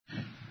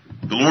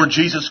The Lord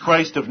Jesus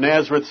Christ of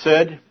Nazareth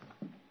said,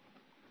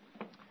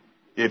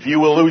 "If you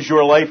will lose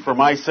your life for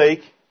my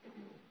sake,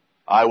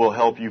 I will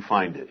help you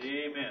find it."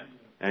 Amen.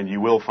 And you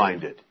will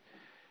find it.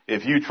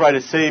 If you try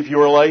to save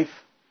your life,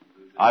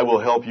 I will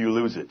help you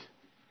lose it.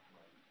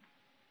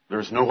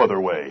 There's no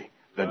other way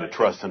than to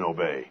trust and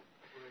obey.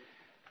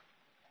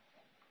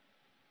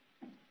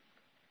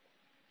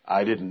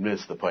 I didn't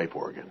miss the pipe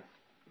organ.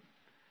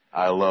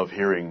 I love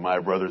hearing my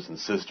brothers and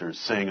sisters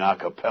sing a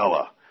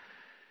cappella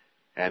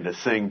and to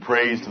sing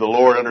praise to the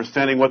Lord,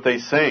 understanding what they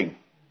sing.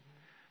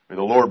 May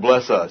the Lord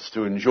bless us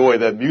to enjoy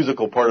that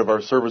musical part of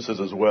our services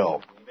as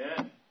well.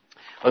 Amen.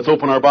 Let's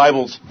open our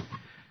Bibles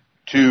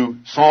to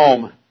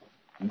Psalm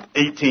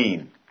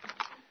 18.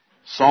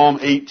 Psalm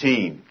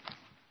 18.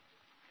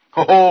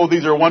 Oh,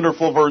 these are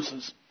wonderful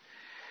verses.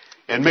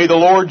 And may the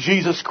Lord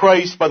Jesus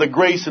Christ, by the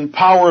grace and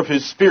power of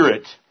His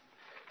Spirit,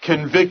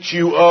 convict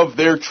you of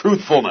their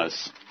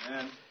truthfulness.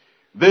 Amen.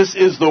 This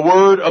is the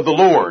word of the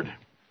Lord.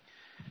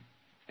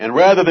 And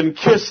rather than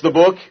kiss the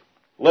book,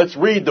 let's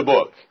read the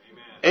book.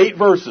 Amen. 8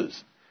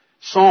 verses.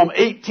 Psalm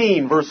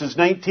 18, verses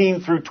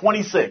 19 through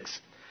 26.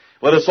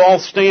 Let us all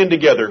stand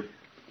together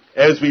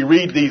as we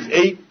read these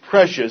 8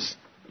 precious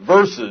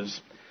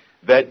verses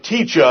that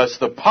teach us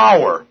the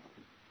power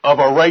of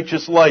a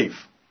righteous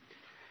life.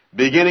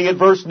 Beginning at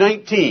verse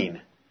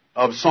 19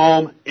 of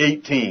Psalm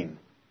 18.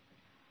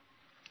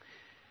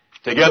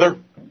 Together.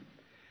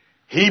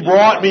 He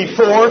brought me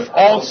forth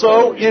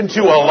also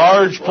into a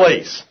large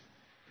place.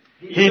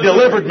 He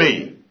delivered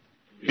me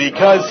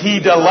because He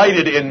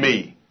delighted in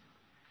me.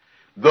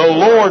 The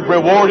Lord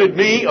rewarded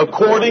me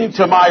according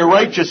to my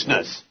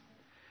righteousness.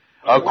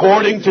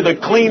 According to the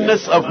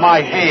cleanness of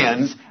my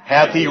hands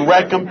hath He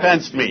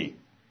recompensed me.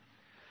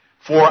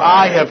 For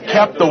I have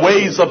kept the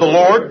ways of the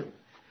Lord,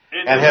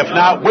 and have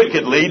not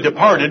wickedly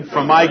departed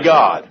from my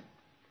God.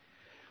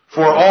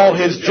 For all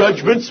His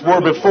judgments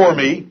were before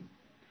me,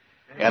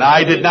 and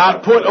I did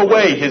not put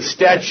away His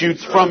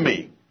statutes from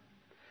me.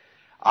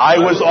 I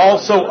was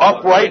also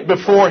upright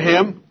before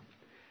Him,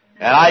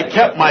 and I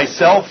kept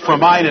myself from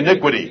mine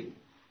iniquity.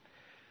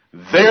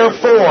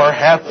 Therefore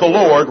hath the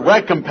Lord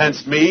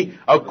recompensed me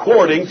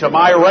according to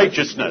my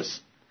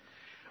righteousness,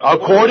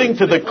 according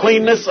to the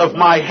cleanness of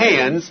my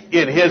hands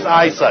in His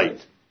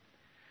eyesight.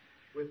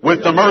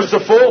 With the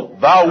merciful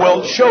thou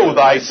wilt show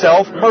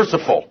thyself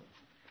merciful.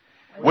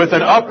 With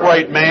an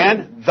upright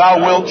man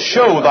thou wilt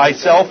show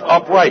thyself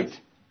upright.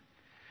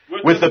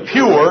 With the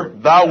pure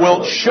thou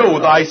wilt show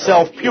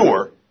thyself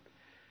pure.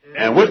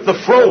 And with the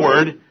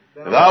froward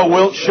thou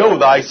wilt show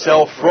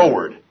thyself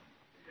froward.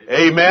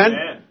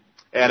 Amen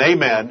and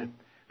amen.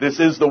 This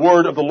is the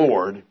word of the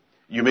Lord.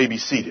 You may be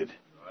seated.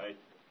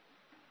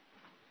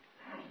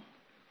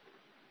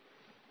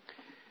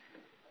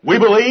 We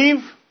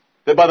believe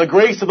that by the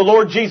grace of the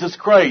Lord Jesus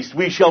Christ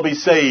we shall be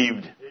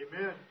saved.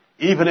 Amen.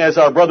 Even as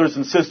our brothers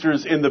and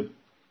sisters in the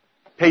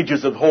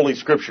pages of Holy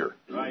Scripture.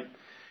 Right.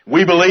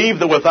 We believe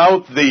that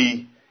without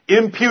the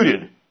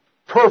imputed,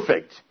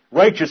 perfect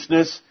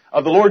righteousness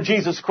of the Lord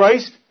Jesus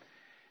Christ,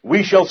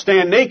 we shall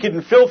stand naked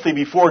and filthy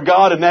before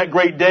God in that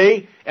great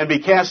day and be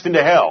cast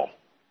into hell.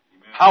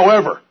 Amen.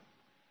 However,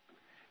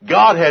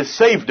 God has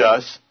saved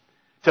us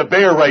to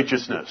bear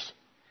righteousness.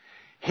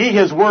 He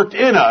has worked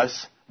in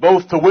us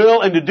both to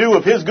will and to do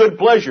of His good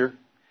pleasure,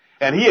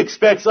 and He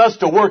expects us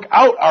to work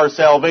out our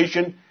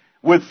salvation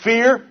with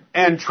fear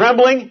and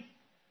trembling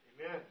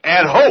Amen.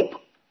 and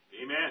hope.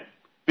 Amen.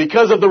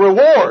 Because of the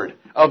reward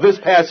of this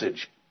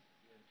passage.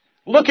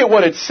 Look at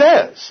what it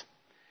says.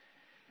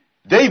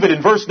 David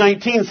in verse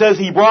 19 says,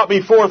 He brought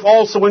me forth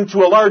also into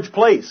a large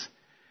place.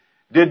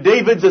 Did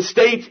David's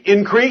estate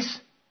increase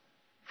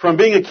from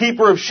being a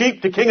keeper of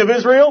sheep to king of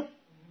Israel?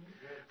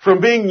 From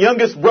being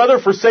youngest brother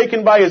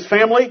forsaken by his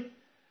family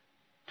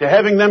to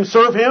having them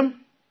serve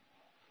him?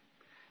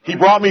 He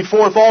brought me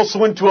forth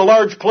also into a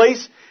large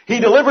place. He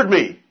delivered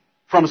me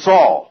from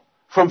Saul,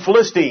 from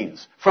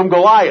Philistines, from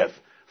Goliath,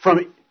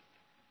 from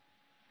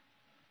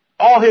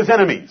all his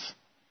enemies,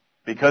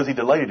 because He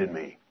delighted in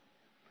me.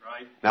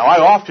 Right. Now, I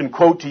often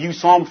quote to you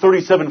Psalm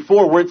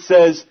 37:4, where it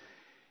says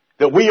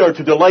that we are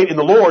to delight in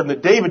the Lord and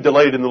that David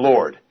delighted in the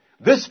Lord.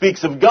 This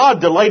speaks of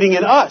God delighting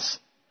in us.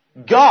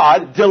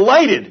 God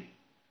delighted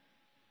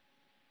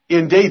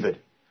in David.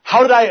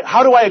 How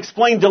do I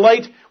explain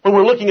delight when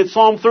we're looking at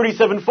Psalm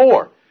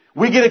 37:4?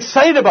 We get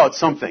excited about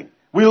something.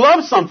 We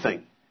love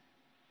something.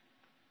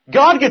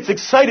 God gets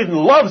excited and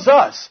loves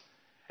us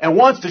and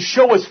wants to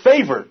show us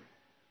favor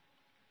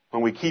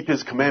when we keep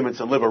His commandments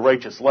and live a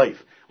righteous life.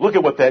 Look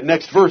at what that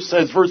next verse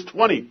says, verse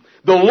 20.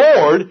 The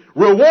Lord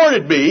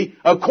rewarded me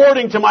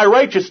according to my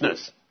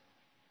righteousness.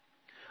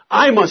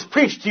 I must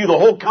preach to you the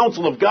whole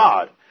counsel of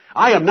God.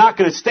 I am not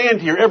going to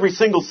stand here every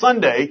single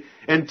Sunday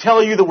and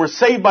tell you that we're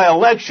saved by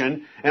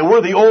election and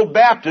we're the old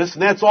Baptists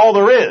and that's all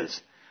there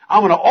is.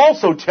 I'm going to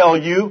also tell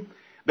you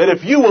that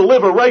if you will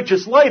live a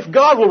righteous life,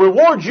 God will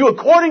reward you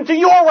according to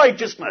your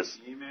righteousness.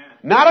 Amen.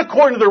 Not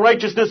according to the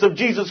righteousness of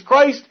Jesus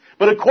Christ,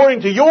 but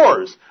according to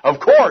yours. Of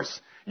course,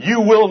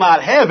 you will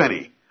not have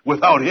any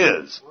without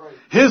His. Right.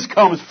 His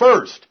comes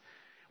first.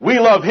 We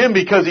love Him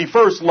because He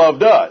first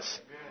loved us.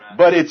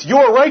 But it's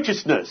your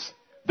righteousness.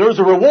 There's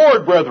a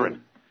reward,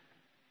 brethren.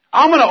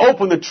 I'm going to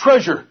open the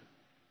treasure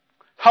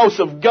house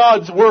of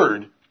God's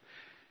Word.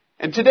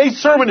 And today's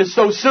sermon is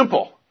so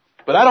simple.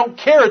 But I don't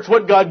care. It's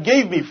what God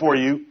gave me for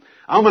you.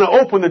 I'm going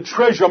to open the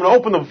treasure. I'm going to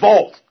open the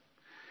vault.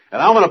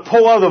 And I'm going to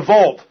pull out of the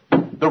vault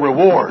the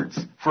rewards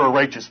for a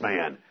righteous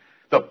man.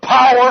 The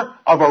power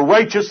of a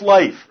righteous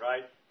life.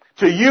 Right.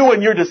 To you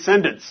and your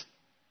descendants.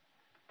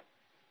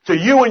 To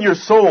you and your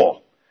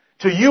soul.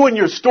 To you and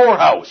your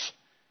storehouse.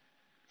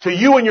 To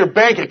you and your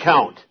bank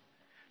account.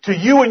 To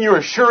you and your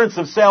assurance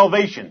of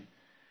salvation.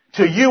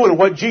 To you and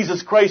what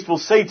Jesus Christ will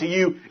say to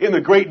you in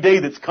the great day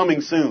that's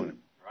coming soon.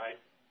 Right.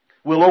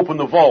 We'll open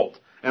the vault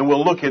and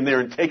we'll look in there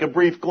and take a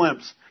brief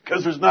glimpse,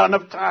 because there's not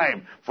enough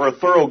time for a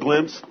thorough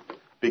glimpse,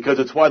 because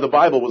it's why the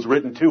Bible was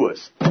written to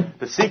us.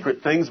 The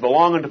secret things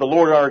belong unto the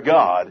Lord our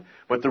God,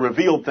 but the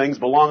revealed things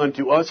belong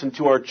unto us and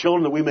to our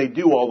children, that we may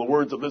do all the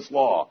words of this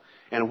law.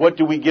 And what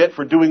do we get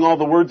for doing all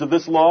the words of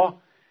this law?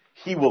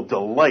 He will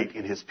delight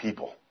in His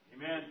people.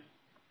 Amen.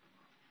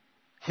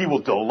 He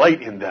will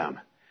delight in them.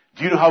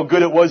 Do you know how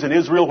good it was in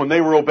Israel when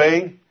they were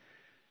obeying?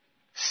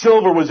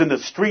 Silver was in the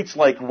streets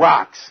like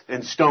rocks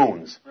and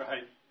stones.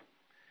 Right.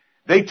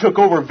 They took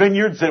over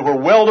vineyards that were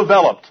well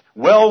developed,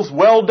 wells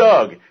well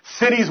dug,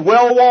 cities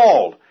well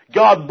walled.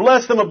 God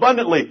blessed them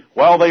abundantly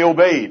while they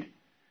obeyed.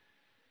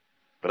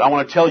 But I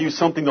want to tell you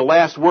something the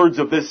last words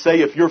of this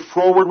say: if you're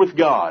froward with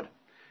God,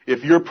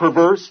 if you're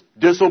perverse,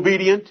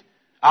 disobedient,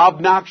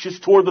 obnoxious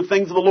toward the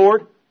things of the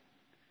Lord,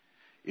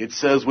 it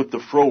says with the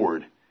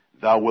froward,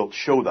 thou wilt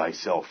show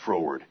thyself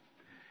froward.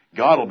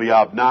 God will be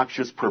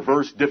obnoxious,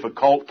 perverse,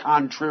 difficult,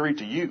 contrary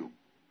to you.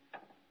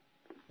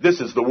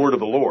 This is the word of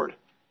the Lord.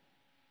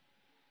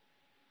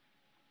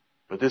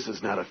 But this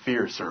is not a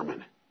fear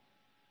sermon.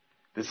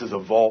 This is a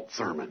vault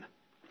sermon.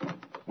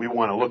 We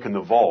want to look in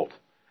the vault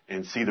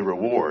and see the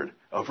reward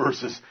of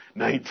verses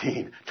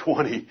 19,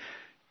 20,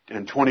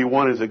 and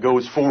 21 as it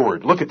goes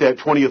forward. Look at that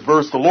 20th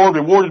verse. The Lord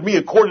rewarded me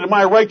according to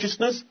my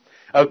righteousness,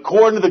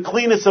 according to the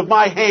cleanness of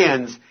my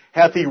hands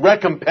hath He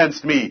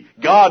recompensed me.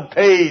 God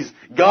pays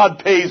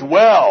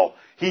well.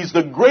 He's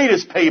the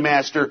greatest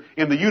paymaster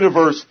in the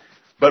universe.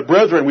 But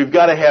brethren, we've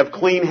got to have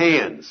clean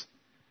hands.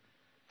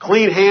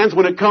 Clean hands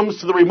when it comes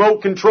to the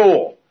remote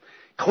control.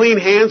 Clean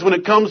hands when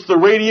it comes to the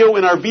radio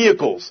in our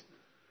vehicles.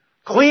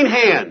 Clean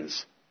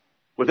hands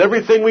with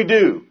everything we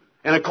do.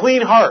 And a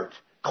clean heart.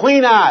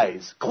 Clean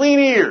eyes. Clean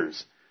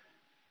ears.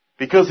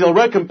 Because He'll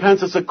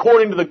recompense us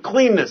according to the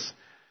cleanness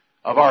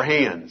of our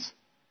hands.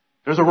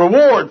 There's a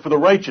reward for the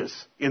righteous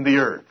in the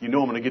earth. You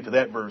know I'm going to get to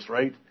that verse,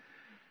 right?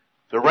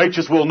 The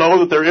righteous will know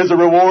that there is a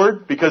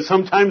reward, because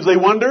sometimes they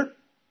wonder.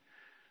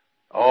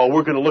 Oh,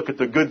 we're going to look at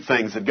the good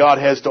things that God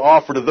has to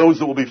offer to those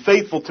that will be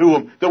faithful to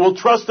Him, that will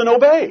trust and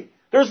obey.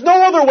 There's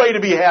no other way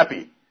to be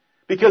happy,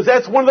 because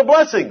that's one of the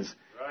blessings.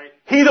 Right.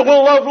 He that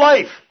will love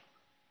life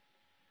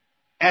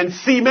and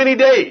see many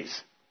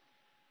days.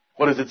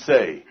 What does it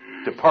say?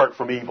 Depart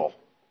from evil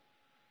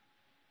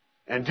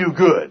and do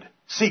good.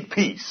 Seek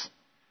peace,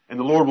 and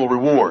the Lord will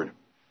reward.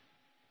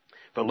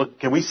 But look,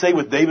 can we say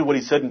with David what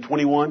he said in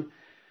 21,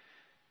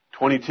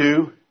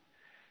 22,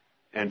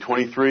 and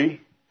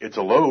 23? It's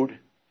a load.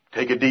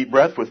 Take a deep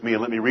breath with me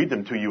and let me read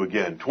them to you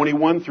again.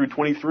 21 through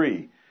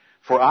 23.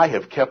 For I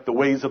have kept the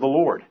ways of the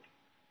Lord,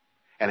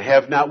 and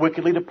have not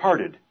wickedly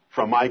departed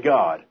from my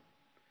God.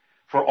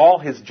 For all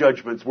His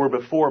judgments were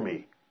before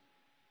me,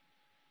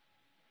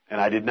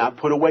 and I did not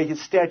put away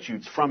His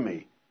statutes from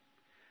me.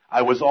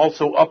 I was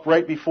also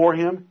upright before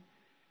Him,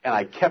 and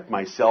I kept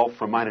myself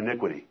from mine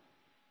iniquity.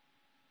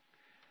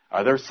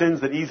 Are there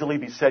sins that easily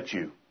beset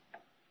you?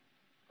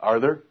 Are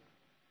there?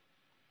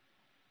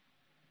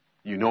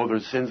 You know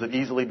there's sins that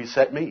easily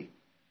beset me.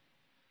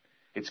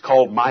 It's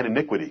called mine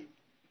iniquity.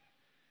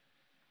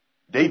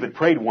 David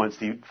prayed once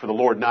for the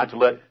Lord not to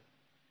let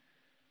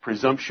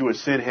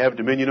presumptuous sin have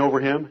dominion over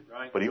him,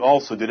 right. But he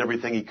also did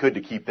everything he could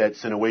to keep that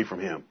sin away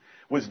from him.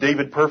 Was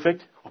David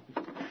perfect?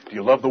 Do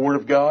you love the Word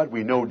of God?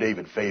 We know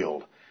David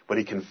failed, but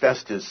he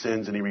confessed his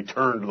sins and he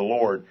returned to the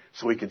Lord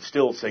so he could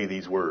still say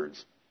these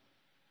words.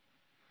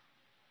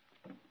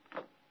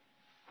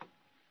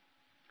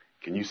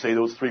 Can you say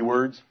those three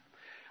words?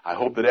 I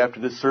hope that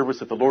after this service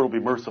that the Lord will be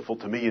merciful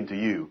to me and to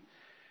you.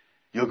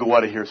 You'll go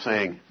out of here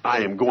saying,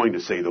 I am going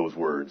to say those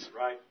words.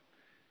 Right.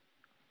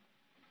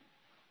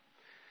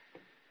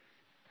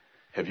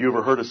 Have you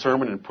ever heard a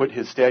sermon and put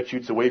His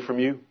statutes away from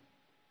you?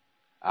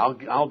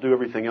 I'll do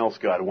everything else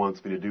God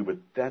wants me to do, but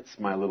that's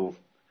my little...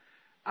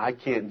 I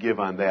can't give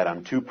on that.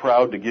 I'm too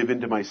proud to give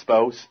in to my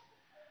spouse.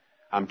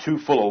 I'm too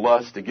full of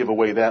lust to give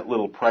away that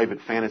little private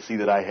fantasy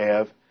that I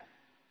have.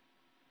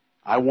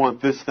 I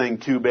want this thing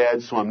too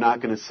bad, so I'm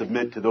not going to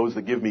submit to those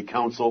that give me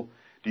counsel.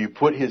 Do you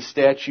put His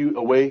statute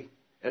away?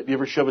 Have you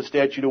ever shove a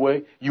statute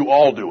away? You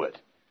all do it.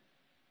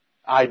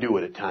 I do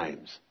it at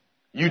times.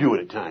 You do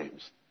it at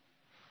times.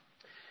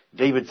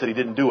 David said he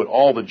didn't do it.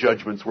 All the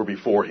judgments were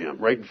before him,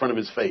 right in front of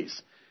his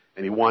face,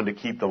 and he wanted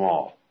to keep them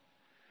all.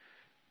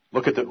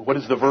 Look at what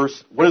is the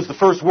verse? What does the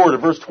first word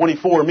of verse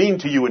 24 mean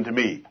to you and to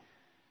me?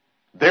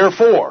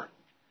 Therefore,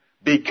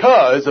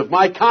 because of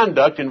my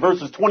conduct in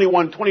verses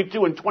 21,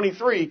 22, and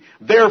 23,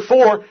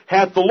 therefore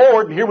hath the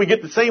Lord, and here we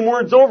get the same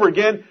words over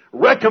again,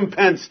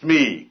 recompensed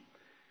me,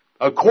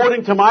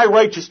 according to my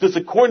righteousness,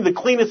 according to the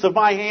cleanness of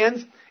my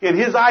hands, in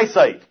His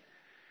eyesight.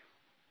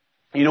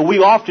 You know, we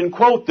often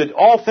quote that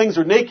all things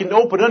are naked and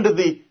open unto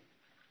the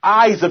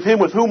eyes of Him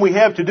with whom we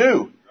have to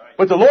do.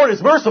 But the Lord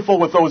is merciful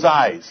with those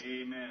eyes.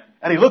 Amen.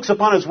 And He looks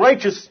upon His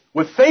righteous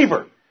with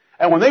favor.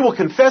 And when they will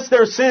confess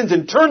their sins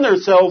and turn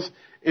themselves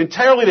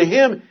entirely to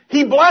Him,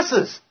 He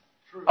blesses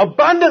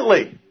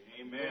abundantly.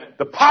 Amen.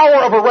 The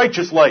power of a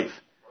righteous life.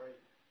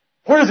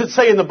 Where does it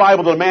say in the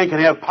Bible that a man can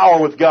have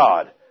power with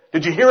God?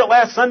 Did you hear it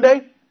last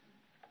Sunday?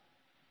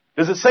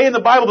 Does it say in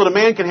the Bible that a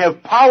man can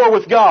have power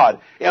with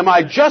God? Am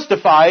I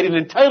justified in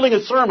entitling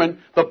a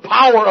sermon, the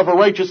power of a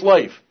righteous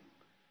life?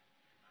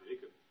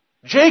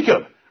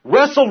 Jacob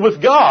wrestled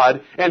with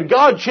God, and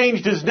God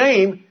changed his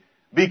name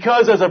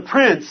because as a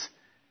prince,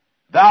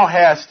 thou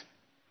hast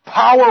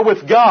power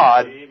with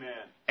God. Amen.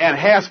 And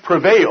hast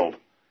prevailed.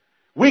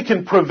 We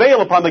can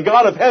prevail upon the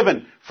God of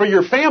heaven for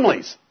your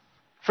families,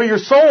 for your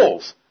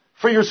souls,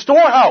 for your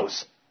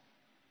storehouse,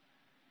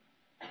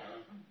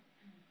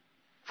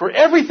 for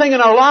everything in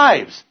our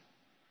lives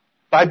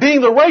by being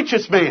the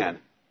righteous man.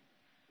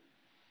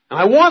 And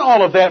I want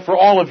all of that for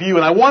all of you,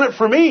 and I want it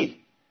for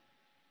me.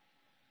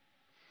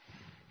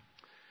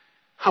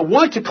 I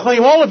want to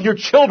claim all of your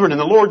children in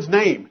the Lord's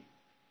name.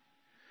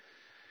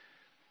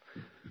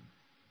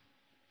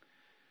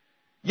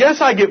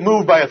 Yes, I get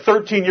moved by a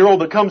 13-year-old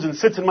that comes and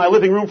sits in my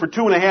living room for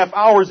 2.5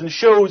 hours and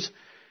shows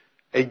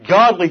a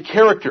godly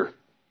character.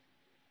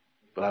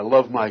 But I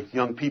love my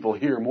young people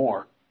here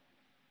more.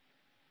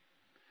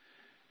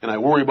 And I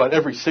worry about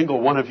every single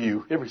one of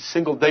you, every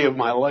single day of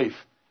my life.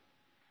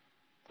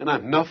 And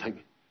I'm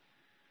nothing.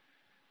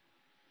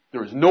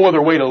 There is no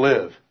other way to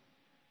live.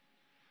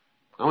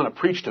 I'm going to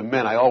preach to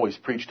men. I always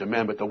preach to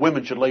men, but the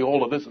women should lay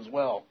hold of this as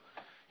well.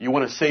 You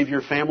want to save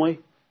your family?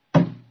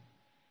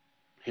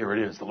 Here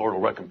it is. The Lord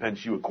will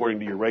recompense you according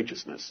to your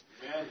righteousness.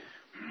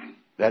 Amen.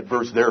 That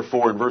verse,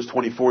 therefore, in verse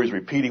 24, he's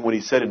repeating what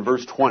he said in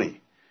verse 20.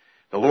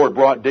 The Lord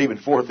brought David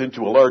forth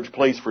into a large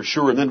place for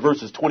sure. And then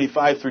verses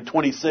 25 through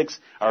 26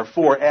 are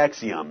 4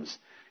 axioms.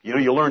 You know,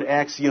 you learn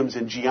axioms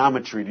in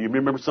geometry. Do you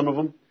remember some of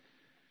them?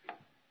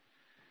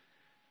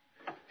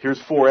 Here's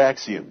 4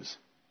 axioms.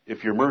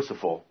 If you're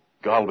merciful,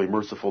 God will be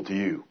merciful to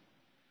you.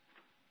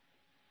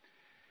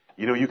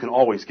 You know, you can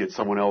always get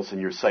someone else in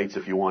your sights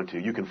if you want to.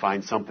 You can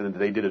find something that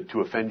they did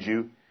to offend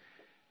you.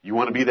 You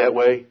want to be that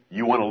way?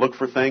 You want to look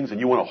for things and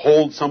you want to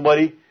hold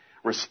somebody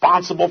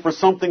responsible for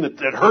something that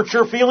hurts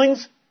your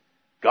feelings?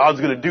 God's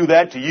going to do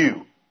that to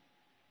you.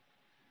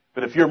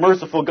 But if you're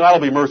merciful, God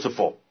will be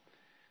merciful.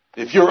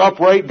 If you're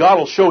upright, God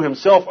will show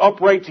Himself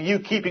upright to you,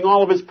 keeping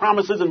all of His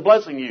promises and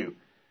blessing you.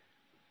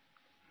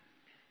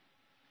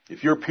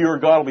 If you're pure,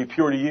 God will be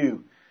pure to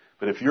you.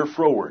 But if you're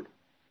froward,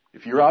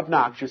 if you're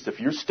obnoxious, if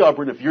you're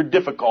stubborn, if you're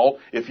difficult,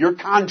 if you're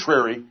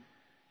contrary,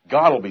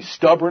 God will be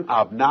stubborn,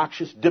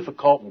 obnoxious,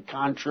 difficult, and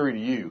contrary to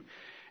you.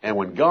 And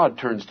when God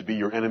turns to be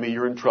your enemy,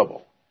 you're in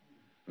trouble.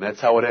 And that's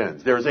how it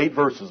ends. There's 8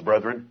 verses,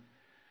 brethren.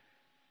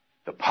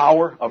 The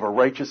power of a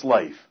righteous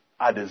life.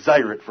 I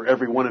desire it for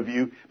every one of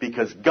you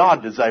because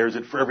God desires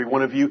it for every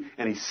one of you,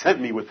 and He sent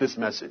me with this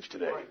message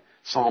today.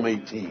 Psalm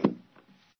 18.